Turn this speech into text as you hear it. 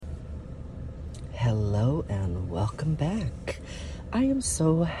Hello and welcome back. I am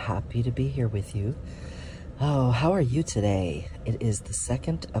so happy to be here with you. Oh, how are you today? It is the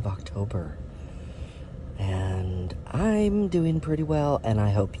 2nd of October and I'm doing pretty well, and I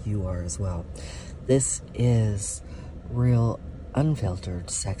hope you are as well. This is real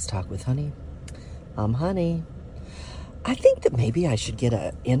unfiltered sex talk with Honey. I'm Honey. I think that maybe I should get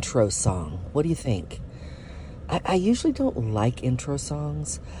an intro song. What do you think? I usually don't like intro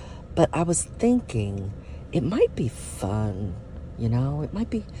songs, but I was thinking it might be fun, you know? It might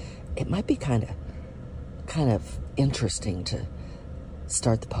be kind of interesting to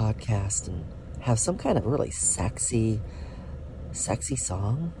start the podcast and have some kind of really sexy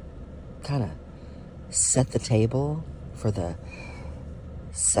song, kind of set the table for the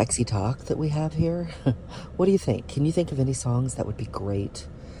sexy talk that we have here. What do you think? Can you think of any songs that would be great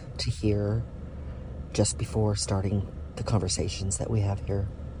to hear just before starting the conversations that we have here?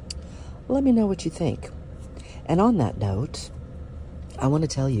 Let me know what you think. And on that note, I want to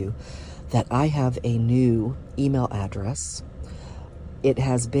tell you that I have a new email address. It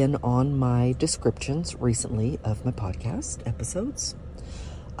has been on my descriptions recently of my podcast episodes.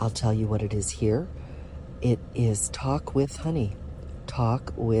 I'll tell you what it is here. It is Talk with Honey,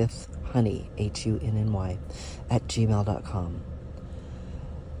 Hunny, HUNNY, @gmail.com.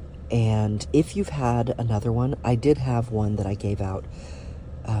 And if you've had another one, I did have one that I gave out.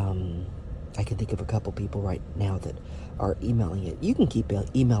 I can think of a couple people right now that are emailing it. You can keep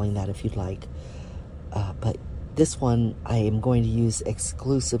emailing that if you'd like. But this one I am going to use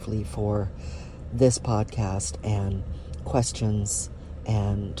exclusively for this podcast and questions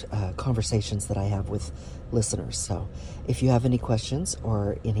and conversations that I have with listeners. So if you have any questions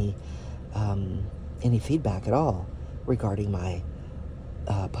or any feedback at all regarding my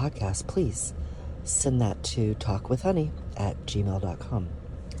podcast, please send that to talkwithhoney @gmail.com.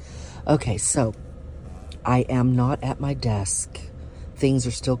 Okay, so I am not at my desk. Things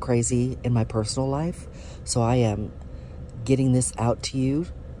are still crazy in my personal life, so I am getting this out to you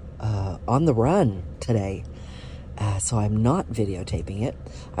on the run today. So I'm not videotaping it.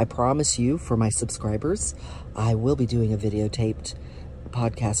 I promise you, for my subscribers, I will be doing a videotaped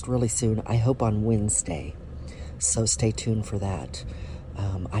podcast really soon. I hope on Wednesday. So stay tuned for that.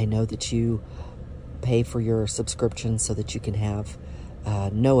 I know that you pay for your subscription so that you can have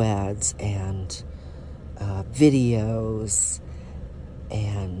no ads and videos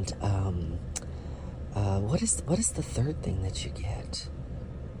and what is the third thing that you get?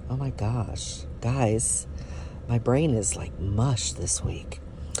 Oh my gosh, guys, my brain is like mush this week.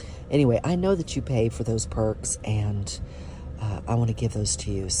 Anyway, I know that you pay for those perks, and I want to give those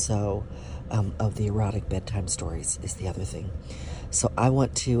to you. So of the erotic bedtime stories is the other thing. So I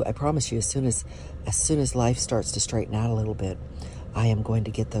promise you, as soon as life starts to straighten out a little bit, I am going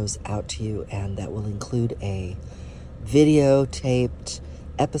to get those out to you, and that will include a videotaped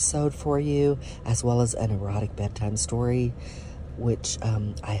episode for you, as well as an erotic bedtime story, which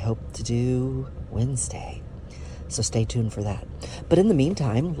I hope to do Wednesday. So stay tuned for that. But in the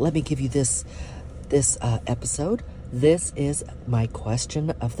meantime, let me give you this episode. This is my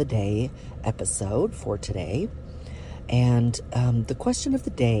question of the day episode for today. And the question of the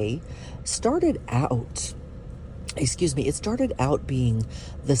day started out being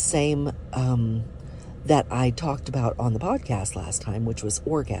the same that I talked about on the podcast last time, which was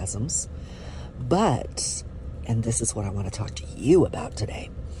orgasms. But, and this is what I want to talk to you about today,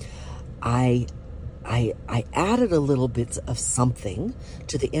 I added a little bit of something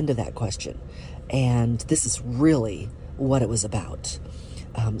to the end of that question. And this is really what it was about.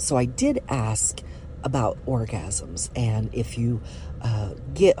 So I did ask about orgasms, and if you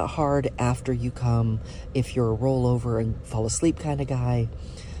get hard after you come, if you're a rollover and fall asleep kind of guy,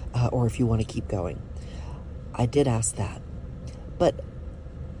 or if you want to keep going. I did ask that. But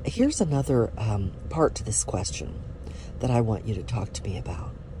here's another part to this question that I want you to talk to me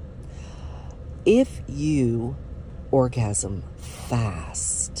about. If you orgasm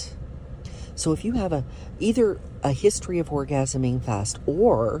fast, so if you have either a history of orgasming fast,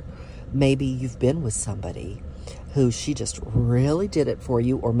 or maybe you've been with somebody who she just really did it for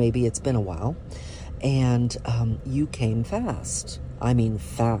you, or maybe it's been a while, and you came fast. I mean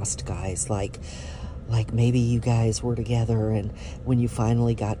fast, guys. Like maybe you guys were together, and when you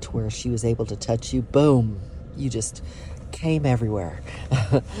finally got to where she was able to touch you, boom, you just came everywhere.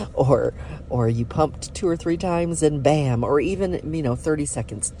 or you pumped 2 or 3 times and bam, or even 30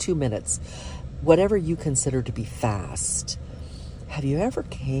 seconds, 2 minutes, whatever you consider to be fast. Have you ever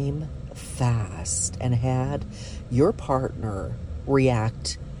came fast and had your partner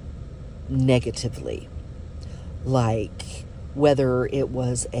react negatively? Like whether it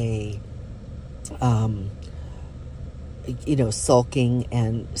was a sulking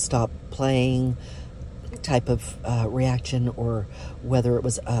and stop playing type of reaction, or whether it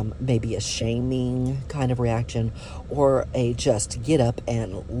was maybe a shaming kind of reaction, or a just get up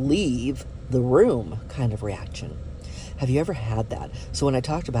and leave the room kind of reaction. Have you ever had that? So when I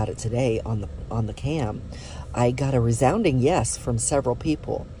talked about it today on the cam, I got a resounding yes from several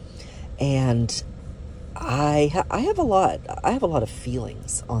people, and I have a lot of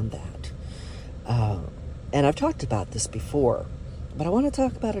feelings on that, and I've talked about this before, but I want to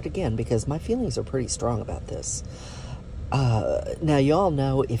talk about it again because my feelings are pretty strong about this. Now, y'all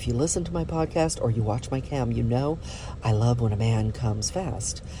know, if you listen to my podcast or you watch my cam, you know I love when a man comes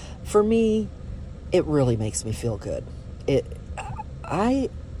fast. For me, it really makes me feel good. I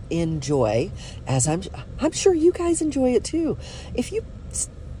enjoy, as I'm sure you guys enjoy it too. If you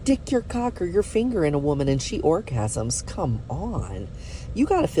stick your cock or your finger in a woman and she orgasms, come on. You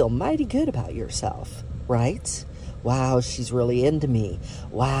got to feel mighty good about yourself, right? Wow, she's really into me.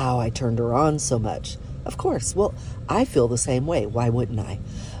 Wow, I turned her on so much. Of course. Well, I feel the same way. Why wouldn't I?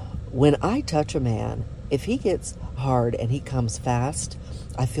 When I touch a man, if he gets hard and he comes fast,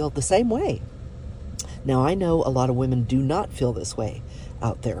 I feel the same way. Now, I know a lot of women do not feel this way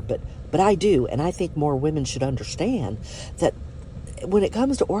out there, but I do, and I think more women should understand that when it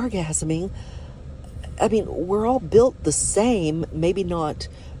comes to orgasming, I mean, we're all built the same, maybe not,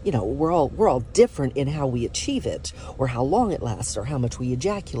 we're all different in how we achieve it, or how long it lasts, or how much we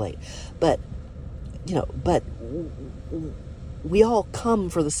ejaculate, but we all come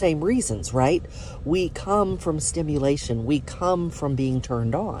for the same reasons, right? We come from stimulation. We come from being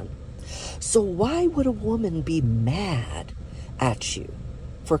turned on. So why would a woman be mad at you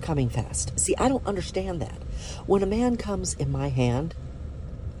for coming fast? See, I don't understand that. When a man comes in my hand,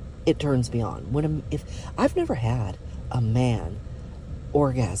 it turns me on. If I've never had a man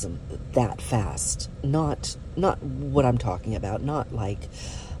orgasm that fast, not what I'm talking about, not like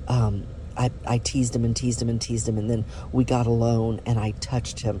I teased him and teased him and teased him, and then we got alone and I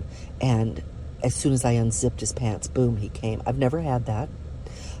touched him, and as soon as I unzipped his pants, boom, he came. I've never had that.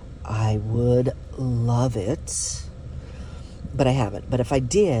 I would love it, but I haven't. But if I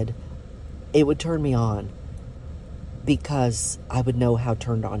did, it would turn me on because I would know how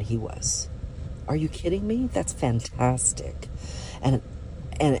turned on he was. Are you kidding me? That's fantastic. And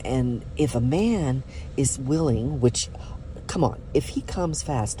if a man is willing, which, come on, if he comes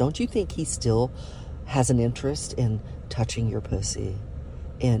fast, don't you think he still has an interest in touching your pussy,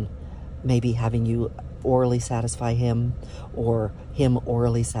 in maybe having you orally satisfy him, or him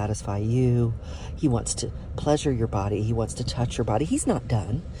orally satisfy you? He wants to pleasure your body. He wants to touch your body. He's not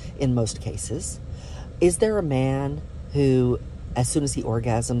done in most cases. Is there a man who, as soon as he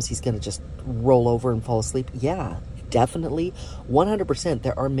orgasms, he's going to just roll over and fall asleep? Yeah, definitely. 100%.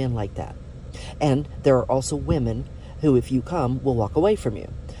 There are men like that. And there are also women who, if you come, will walk away from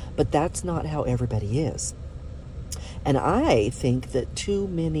you. But that's not how everybody is. And I think that too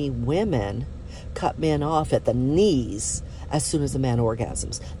many women cut men off at the knees as soon as a man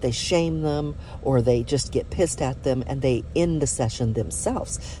orgasms. They shame them, or they just get pissed at them, and they end the session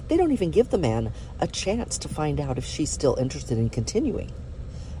themselves. They don't even give the man a chance to find out if she's still interested in continuing.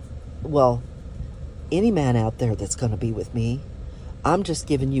 Well, any man out there that's going to be with me, I'm just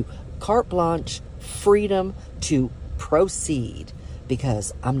giving you carte blanche, freedom to proceed,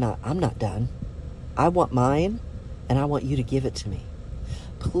 because I'm not done. I want mine, and I want you to give it to me.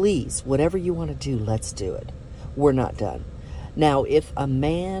 Please, whatever you want to do, let's do it. We're not done. Now, if a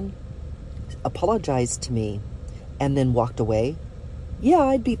man apologized to me and then walked away, yeah,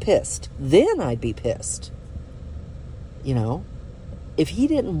 I'd be pissed. Then I'd be pissed. If he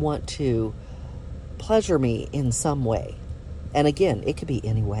didn't want to pleasure me in some way, and again, it could be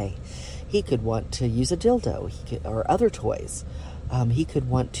any way. He could want to use a dildo, or other toys. He could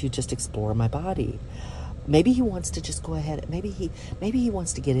want to just explore my body. Maybe he wants to just go ahead. Maybe he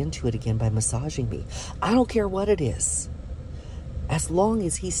wants to get into it again by massaging me. I don't care what it is. As long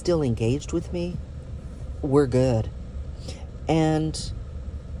as he's still engaged with me, we're good. And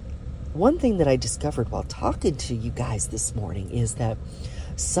one thing that I discovered while talking to you guys this morning is that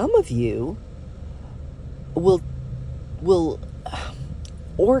some of you will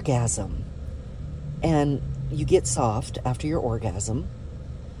orgasm, and you get soft after your orgasm,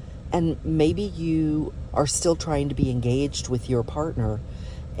 and maybe you are still trying to be engaged with your partner,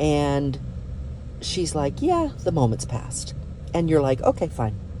 and she's like, yeah, the moment's passed. And you're like, okay,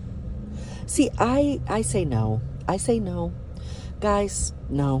 fine. See, I say no. I say no. Guys,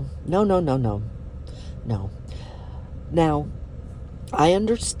 no. No. Now, I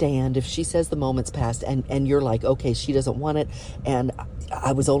understand if she says the moment's passed, and you're like, okay, she doesn't want it, and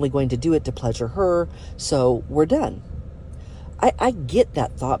I was only going to do it to pleasure her, so we're done. I get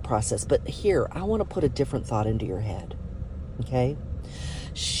that thought process, but here, I want to put a different thought into your head, okay?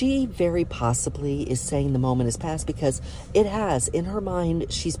 She very possibly is saying the moment has passed because it has. In her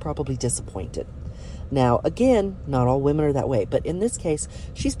mind, she's probably disappointed. Now, again, not all women are that way, but in this case,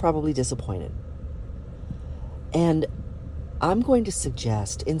 she's probably disappointed. And I'm going to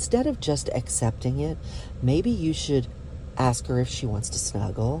suggest, instead of just accepting it, maybe you should ask her if she wants to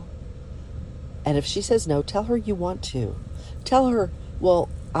snuggle. And if she says no, tell her you want to. Tell her, well,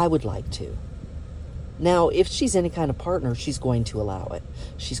 I would like to. Now, if she's any kind of partner, she's going to allow it.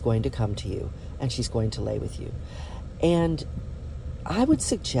 She's going to come to you, and she's going to lay with you. And I would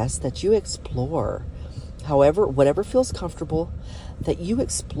suggest that you explore, whatever feels comfortable, that you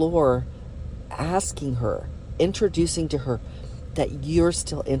explore asking her, introducing to her that you're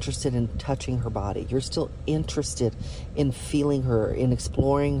still interested in touching her body. You're still interested in feeling her, in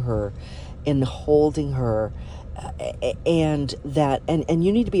exploring her, in holding her, and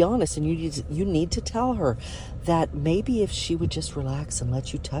you need to be honest, and you need to tell her that maybe if she would just relax and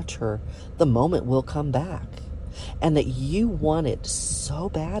let you touch her, the moment will come back, and that you want it so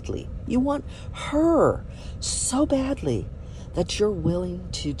badly. You want her so badly that you're willing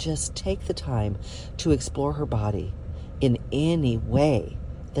to just take the time to explore her body in any way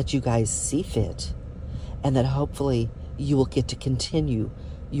that you guys see fit, and that hopefully you will get to continue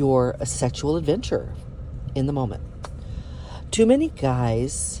your sexual adventure in the moment. Too many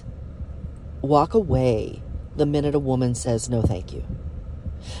guys walk away the minute a woman says no thank you.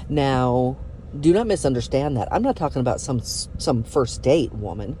 Now, do not misunderstand that. I'm not talking about some first date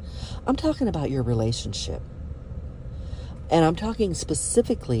woman. I'm talking about your relationship. And I'm talking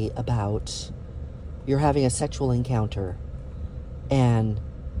specifically about you're having a sexual encounter and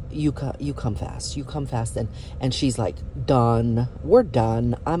you come fast. You come fast and she's like, done. We're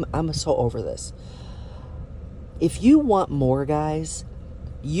done. I'm so over this. If you want more, guys,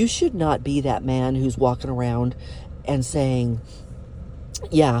 you should not be that man who's walking around and saying,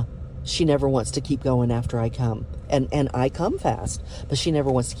 yeah, she never wants to keep going after I come. And I come fast, but she never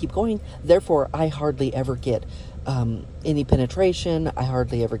wants to keep going. Therefore, I hardly ever get any penetration. I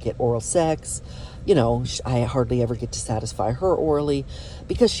hardly ever get oral sex. I hardly ever get to satisfy her orally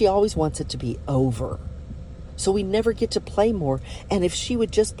because she always wants it to be over. So we never get to play more. And if she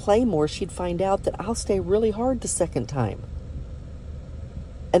would just play more, she'd find out that I'll stay really hard the second time.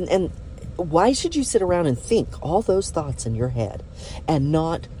 And why should you sit around and think all those thoughts in your head and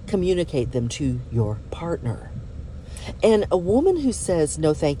not communicate them to your partner? And a woman who says,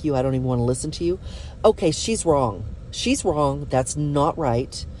 no, thank you, I don't even want to listen to you. Okay, she's wrong. She's wrong. That's not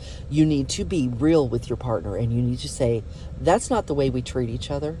right. You need to be real with your partner and you need to say, that's not the way we treat each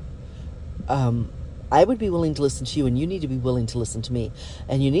other. I would be willing to listen to you and you need to be willing to listen to me.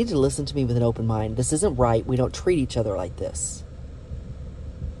 And you need to listen to me with an open mind. This isn't right. We don't treat each other like this.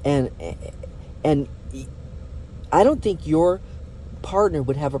 And I don't think your partner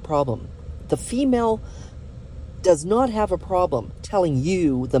would have a problem. The female does not have a problem telling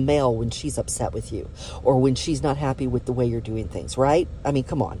you, the male, when she's upset with you or when she's not happy with the way you're doing things, right? I mean,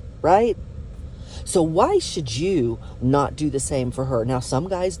 come on, right? So why should you not do the same for her? Now, some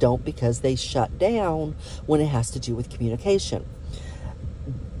guys don't because they shut down when it has to do with communication.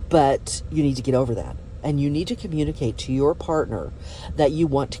 But you need to get over that. And you need to communicate to your partner that you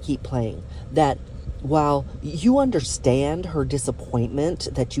want to keep playing. That while you understand her disappointment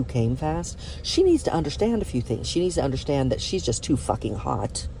that you came fast, she needs to understand a few things. She needs to understand that she's just too fucking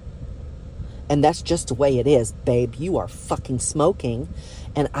hot. And that's just the way it is, babe. You are fucking smoking,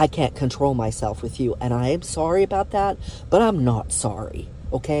 and I can't control myself with you. And I am sorry about that, but I'm not sorry,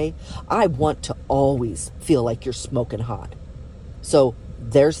 okay? I want to always feel like you're smoking hot. So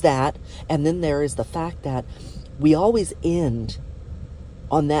there's that. And then there is the fact that we always end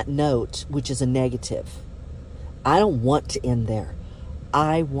on that note, which is a negative. I don't want to end there.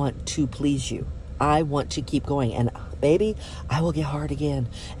 I want to please you. I want to keep going. And baby, I will get hard again.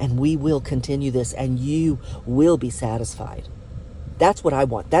 And we will continue this. And you will be satisfied. That's what I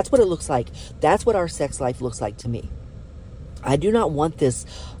want. That's what it looks like. That's what our sex life looks like to me. I do not want this,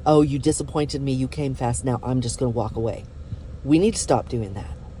 oh, you disappointed me. You came fast. Now I'm just going to walk away. We need to stop doing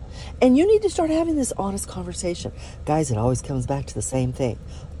that. And you need to start having this honest conversation. Guys, it always comes back to the same thing.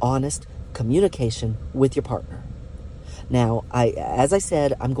 Honest communication with your partner. Now, as I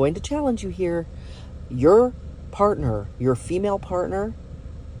said, I'm going to challenge you here. Your partner, your female partner,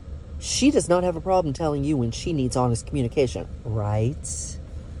 she does not have a problem telling you when she needs honest communication, right?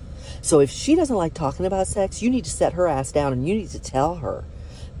 So if she doesn't like talking about sex, you need to set her ass down and you need to tell her,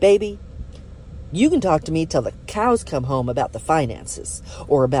 baby, You can talk to me till the cows come home about the finances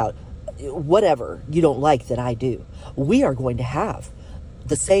or about whatever you don't like that I do. We are going to have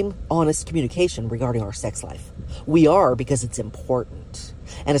the same honest communication regarding our sex life. We are, because it's important.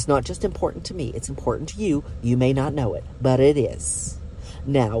 And it's not just important to me. It's important to you. You may not know it, but it is.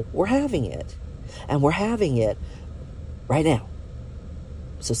 Now, we're having it. And we're having it right now.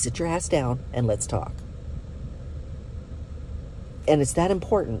 So sit your ass down and let's talk. And it's that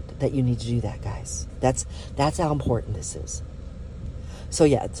important that you need to do that, guys. That's how important this is. So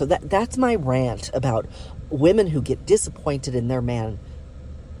yeah, so that's my rant about women who get disappointed in their man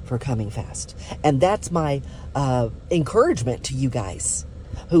for coming fast. And that's my encouragement to you guys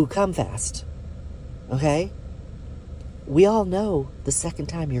who come fast. Okay? We all know the second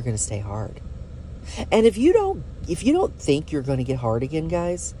time you're going to stay hard. And if you don't think you're going to get hard again,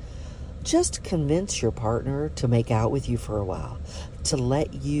 guys, just convince your partner to make out with you for a while, to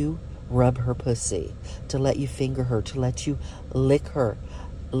let you rub her pussy, to let you finger her, to let you lick her,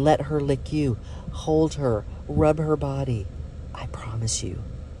 let her lick you, hold her, rub her body. I promise you,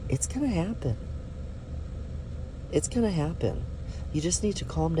 it's going to happen. It's going to happen. You just need to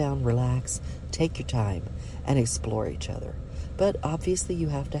calm down, relax, take your time, and explore each other. But obviously you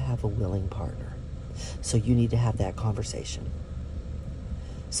have to have a willing partner. So you need to have that conversation.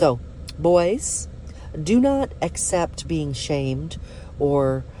 So, boys, do not accept being shamed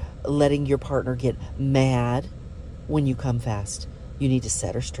or letting your partner get mad when you come fast. You need to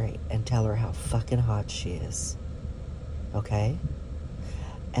set her straight and tell her how fucking hot she is. Okay?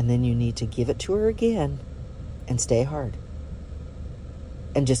 And then you need to give it to her again and stay hard.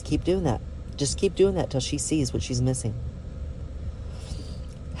 And just keep doing that. Just keep doing that till she sees what she's missing.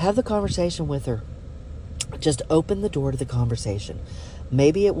 Have the conversation with her. Just open the door to the conversation.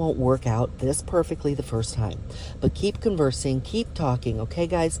 Maybe it won't work out this perfectly the first time, but keep conversing, keep talking, okay,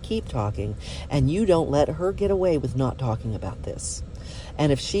 guys? Keep talking, and you don't let her get away with not talking about this.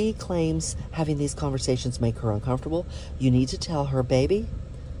 And if she claims having these conversations make her uncomfortable, you need to tell her, baby,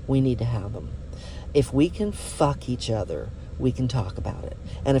 we need to have them. If we can fuck each other, we can talk about it.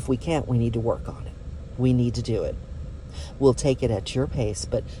 And if we can't, we need to work on it. We need to do it. We'll take it at your pace,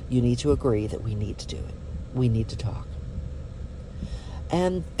 but you need to agree that we need to do it. We need to talk.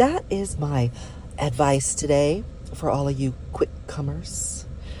 And that is my advice today for all of you quick comers.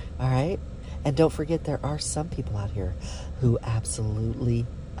 All right? And don't forget, there are some people out here who absolutely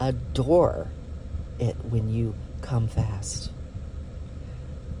adore it when you come fast.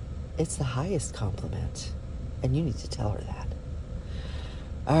 It's the highest compliment. And you need to tell her that.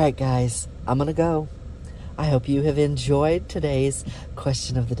 All right, guys, I'm going to go. I hope you have enjoyed today's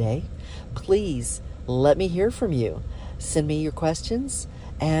question of the day. Please let me hear from you. Send me your questions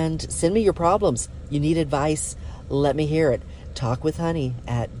and send me your problems. You need advice, let me hear it.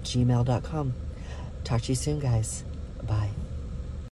 talkwithhoney@gmail.com. Talk to you soon, guys. Bye.